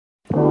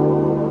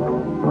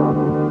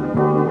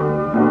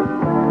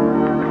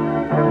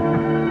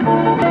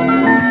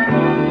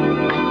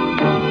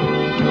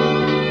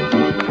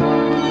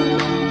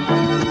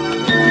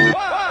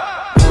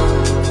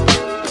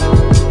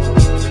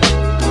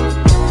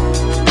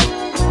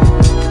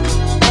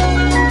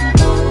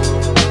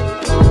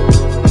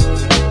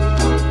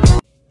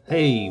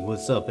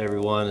What's up,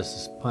 everyone? This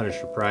is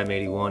Punisher Prime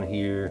 81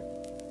 here.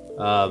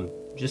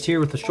 Just here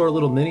with a short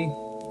little mini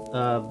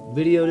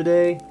video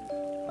today.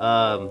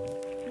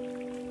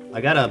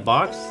 I got a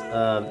box.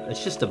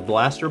 It's just a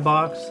blaster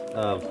box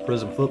of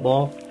Prizm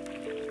Football,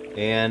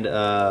 and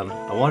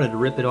I wanted to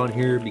rip it on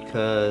here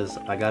because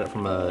I got it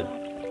from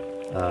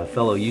a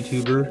fellow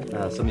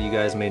YouTuber. Some of you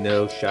guys may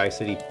know Shy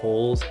City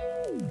Pulls.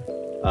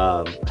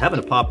 I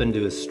happened to pop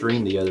into his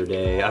stream the other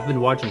day. I've been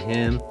watching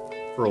him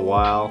for a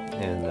while,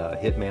 and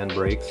Hitman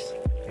Breaks,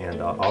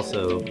 and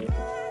also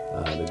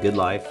The Good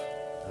Life,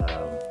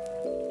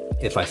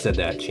 if I said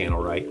that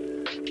channel right.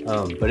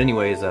 But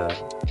anyways,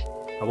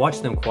 I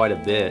watched them quite a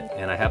bit,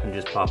 and I happened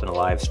to just pop in a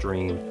live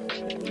stream,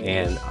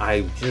 and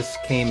I just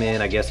came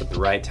in, I guess, at the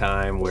right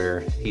time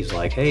where he's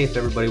like, hey, if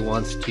everybody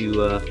wants to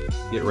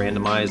get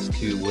randomized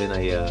to win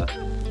a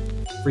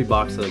free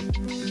box of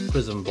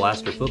Prizm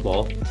Blaster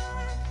Football,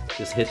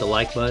 just hit the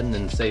like button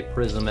and say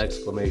Prizm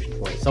exclamation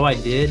point. So I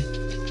did.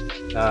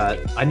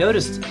 I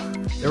noticed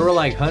there were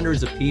like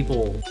hundreds of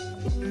people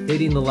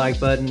hitting the like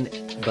button,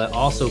 but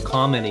also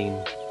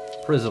commenting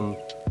Prizm.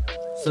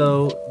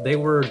 So they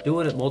were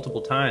doing it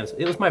multiple times.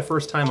 It was my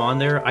first time on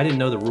there. I didn't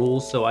know the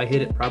rules, so I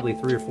hit it probably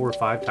 3 or 4 or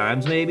 5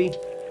 times maybe.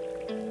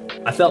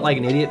 I felt like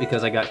an idiot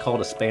because I got called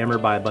a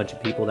spammer by a bunch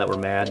of people that were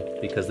mad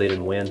because they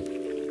didn't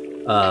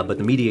win. But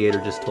the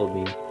mediator just told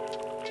me,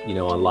 you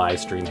know, on live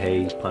stream,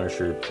 hey,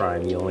 Punisher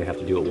Prime, you only have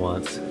to do it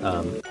once.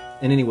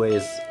 And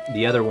anyways,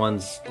 the other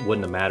ones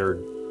wouldn't have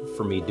mattered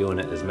for me doing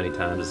it as many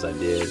times as I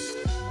did.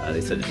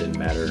 They said it didn't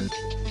matter.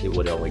 It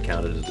would only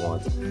counted as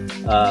once.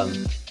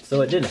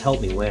 So it didn't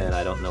help me win.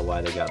 I don't know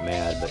why they got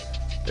mad, but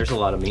there's a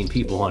lot of mean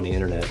people on the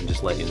internet, and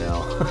just let you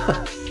know.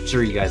 I'm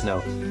sure you guys know.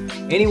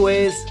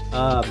 Anyways,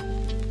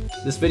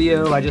 this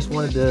video, I just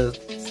wanted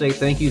to say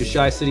thank you to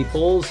Shy City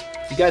Pulls.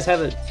 If you guys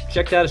haven't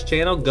checked out his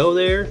channel, go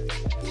there.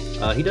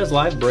 He does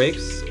live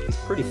breaks. He's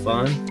pretty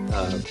fun.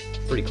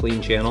 Pretty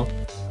clean channel.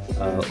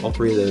 All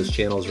 3 of those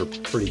channels are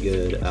pretty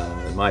good,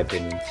 in my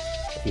opinion.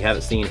 If you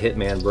haven't seen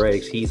Hitman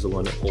Breaks, he's the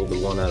one that pulled the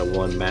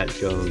 1/1 Matt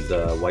Jones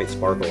White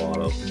Sparkle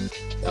Auto.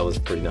 That was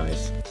pretty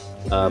nice.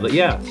 But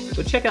yeah,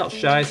 so check out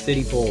Shy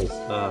City Pulls.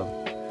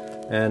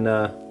 And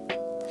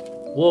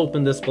we'll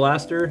open this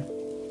blaster.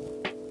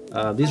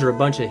 These are a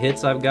bunch of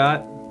hits I've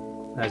got,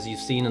 as you've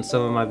seen in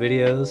some of my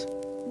videos.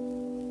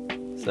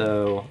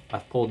 So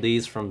I've pulled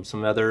these from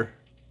some other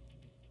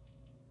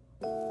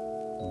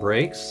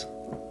breaks,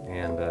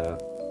 and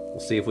we'll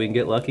see if we can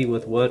get lucky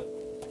with what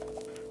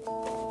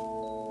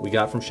we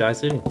got from Shy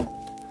City.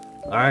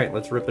 Alright,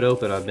 let's rip it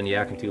open. I've been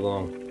yakking too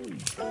long.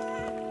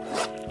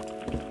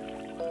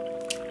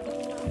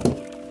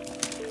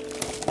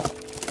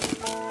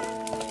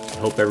 I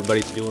hope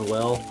everybody's doing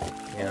well,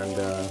 and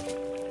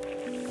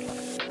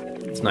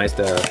it's nice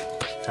to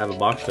have a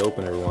box to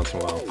open every once in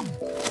a while.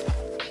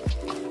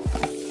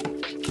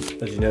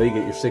 As you know, you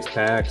get your 6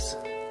 packs,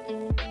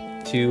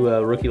 2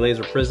 rookie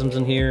laser prisms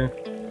in here,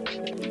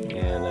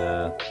 and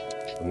a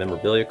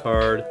memorabilia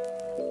card,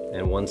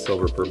 and 1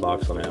 silver per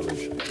box on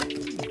average.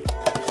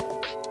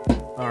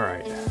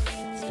 Alright,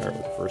 let's start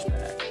with the first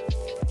pack.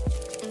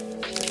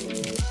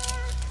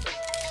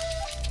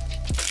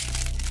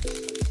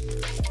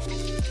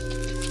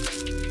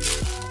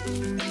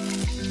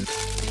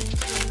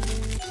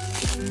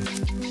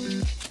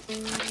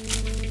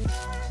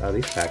 Wow,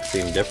 these packs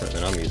seem different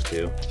than I'm used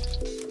to.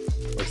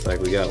 Looks like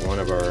we got one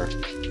of our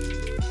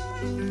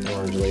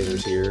orange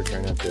lasers here.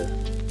 Try not to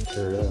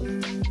tear it up.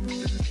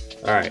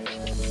 Alright.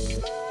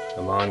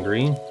 Amon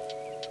Green.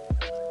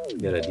 We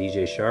got a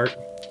DJ Shark.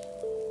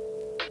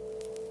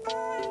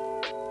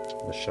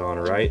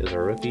 Deshaun Wright is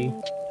our rookie.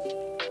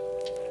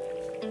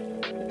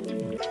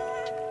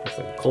 Looks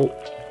like a Colt.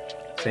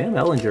 Sam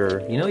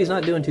Ellinger. You know, he's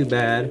not doing too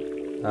bad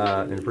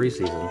in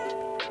preseason.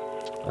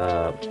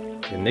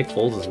 And Nick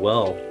Foles as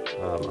well.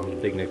 I'm a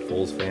big Nick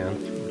Foles fan.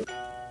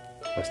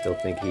 I still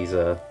think he's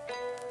a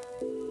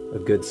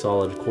good,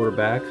 solid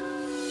quarterback.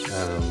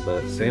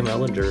 But Sam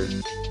Ellinger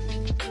is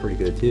pretty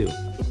good too.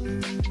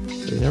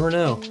 So you never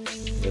know.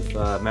 If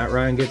Matt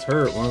Ryan gets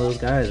hurt, one of those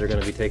guys are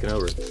going to be taking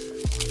over.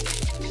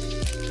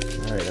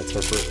 Alright, that's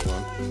our first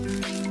one.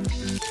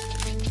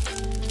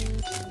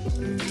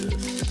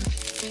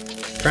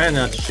 Trying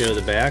not to show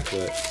the back,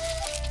 but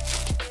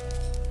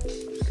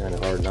it's kind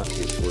of hard not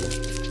to, sort of.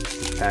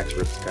 The pack's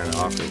ripped kind of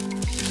awkward.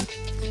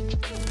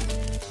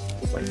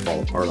 It's like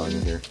fall apart on you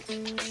here.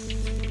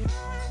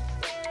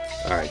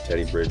 Alright,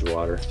 Teddy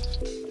Bridgewater.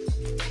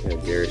 We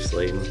got Gary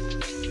Slayton.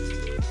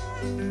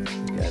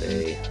 We got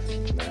a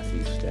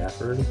Matthew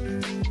Stafford.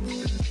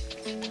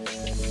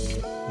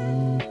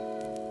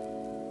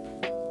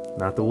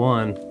 Not the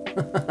one.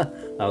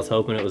 I was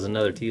hoping it was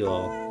another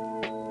T-Law.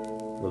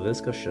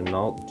 Laviska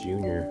Shenault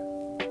Jr.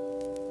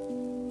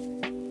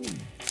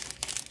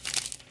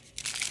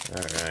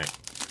 Alright.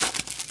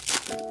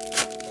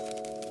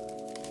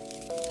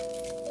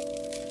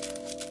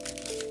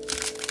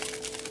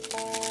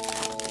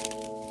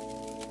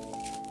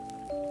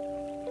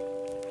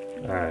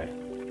 Alright.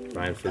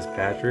 Ryan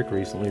Fitzpatrick,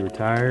 recently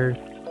retired.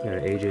 Got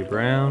an AJ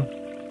Brown.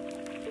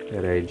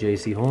 Got a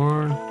JC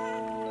Horn.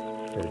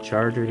 Got a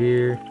Charger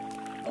here.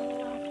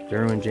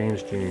 Derwin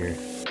James Jr.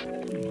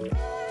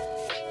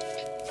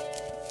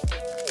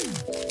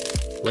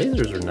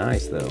 Lasers are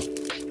nice though.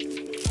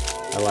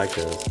 I like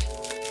those.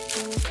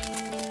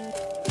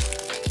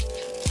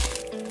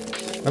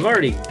 I've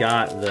already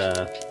got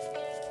the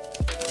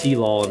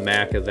T-Law and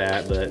Mac of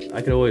that, but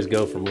I could always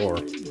go for more.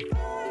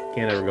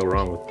 Can't ever go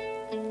wrong with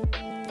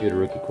good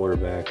rookie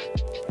quarterback.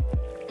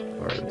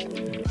 Or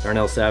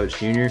Darnell Savage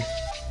Jr.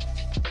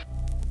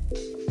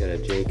 Got a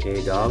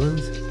J.K.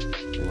 Dobbins.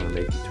 I want to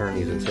make you turn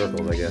these in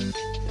circles, I guess.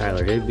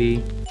 Tyler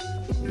Higbee.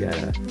 We got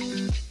a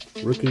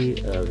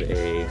rookie of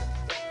a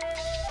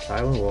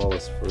Tylan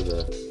Wallace for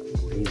the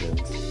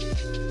Ravens.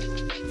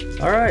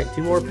 Alright,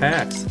 2 more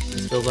packs.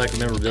 This feels like a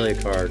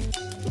memorabilia card.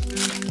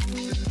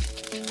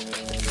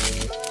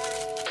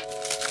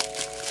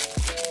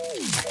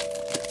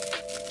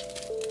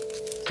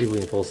 See if we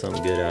can pull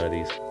something good out of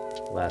these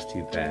last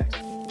 2 packs.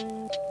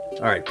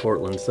 Alright,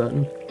 Cortland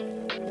Sutton.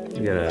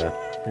 We got a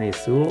Penny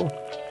Sewell.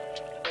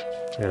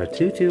 We got a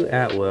Tutu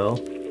Atwell.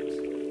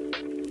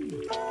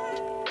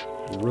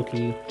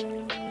 Rookie.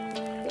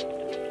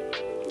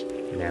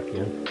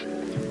 Napkin.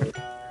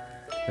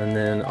 And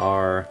then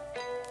our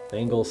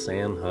Bengal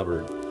Sam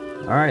Hubbard.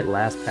 Alright,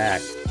 last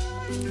pack.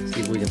 Let's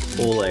see if we can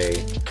pull a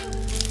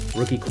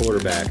rookie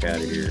quarterback out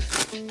of here.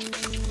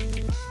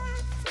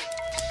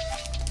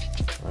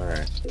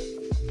 Alright.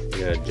 We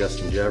got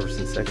Justin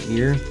Jefferson, 2nd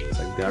year. Looks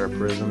like we got our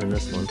Prizm in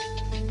this one.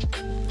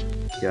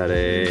 Got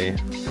a...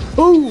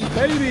 Ooh,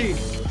 baby!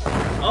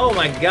 Oh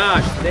my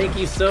gosh, thank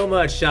you so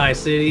much, Shy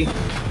City.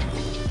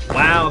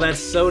 Wow, that's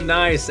so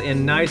nice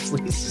and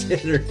nicely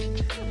centered.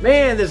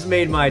 Man, this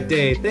made my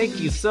day. Thank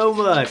you so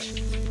much.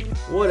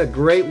 What a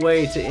great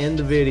way to end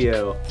the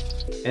video.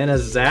 And a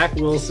Zach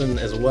Wilson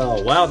as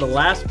well. Wow, the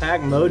last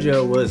pack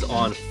mojo was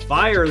on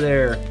fire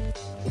there.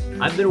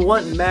 I've been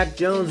wanting Mac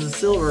Jones in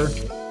silver.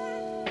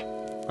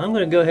 I'm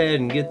gonna go ahead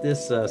and get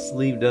this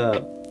sleeved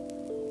up.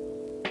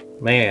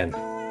 Man,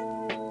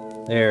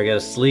 there, I got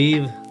a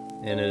sleeve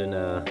and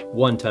a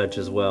one touch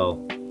as well.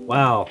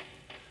 Wow,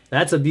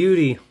 that's a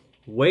beauty.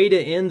 Way to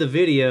end the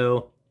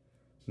video.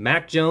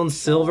 Mac Jones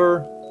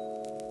silver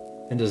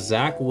and a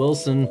Zach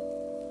Wilson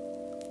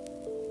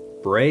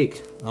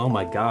break. Oh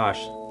my gosh.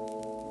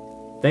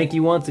 Thank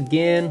you once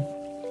again,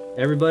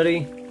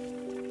 everybody.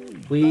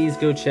 Please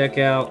go check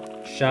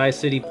out Shy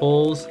City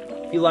Pulls.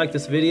 If you like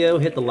this video,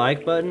 hit the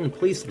like button and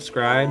please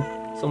subscribe.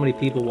 So many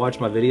people watch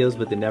my videos,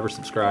 but they never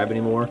subscribe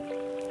anymore.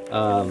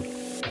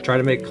 I try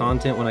to make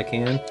content when I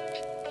can.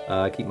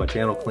 Keep my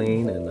channel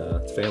clean and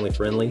it's family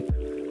friendly.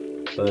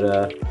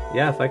 But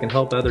yeah, if I can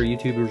help other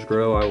YouTubers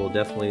grow, I will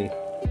definitely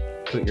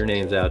put your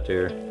names out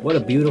there. What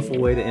a beautiful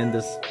way to end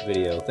this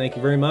video. Thank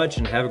you very much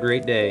and have a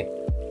great day.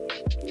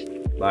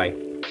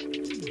 Bye.